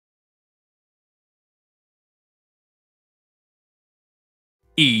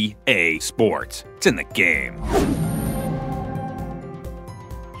EA Sports. It's in the game.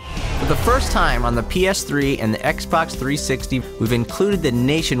 For the first time on the PS3 and the Xbox 360, we've included the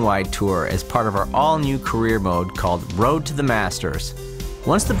Nationwide Tour as part of our all-new career mode called Road to the Masters.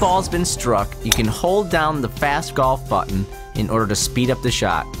 Once the ball's been struck, you can hold down the Fast Golf button in order to speed up the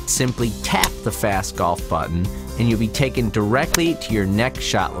shot. Simply tap the Fast Golf button and you'll be taken directly to your next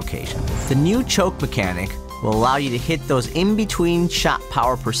shot location. The new choke mechanic will allow you to hit those in-between shot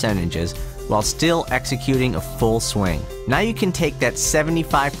power percentages while still executing a full swing. Now you can take that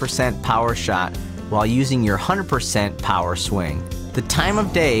 75% power shot while using your 100% power swing. The time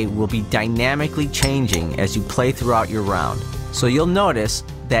of day will be dynamically changing as you play throughout your round. So you'll notice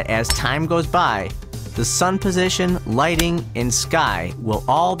that as time goes by, the sun position, lighting, and sky will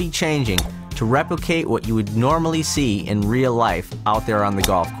all be changing to replicate what you would normally see in real life out there on the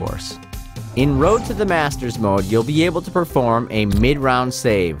golf course. In Road to the Masters mode, you'll be able to perform a mid-round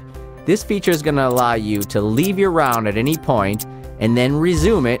save. This feature is going to allow you to leave your round at any point and then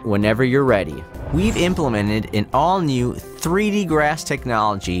resume it whenever you're ready. We've implemented an all-new 3D grass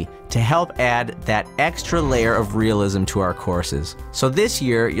technology to help add that extra layer of realism to our courses. So this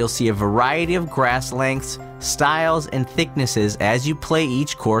year, you'll see a variety of grass lengths, styles, and thicknesses as you play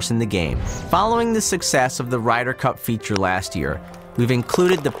each course in the game. Following the success of the Ryder Cup feature last year, we've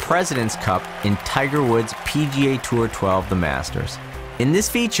included the President's Cup in Tiger Woods' PGA Tour 12 The Masters. In this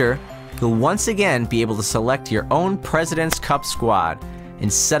feature, you'll once again be able to select your own President's Cup squad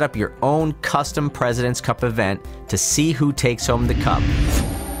and set up your own custom President's Cup event to see who takes home the cup.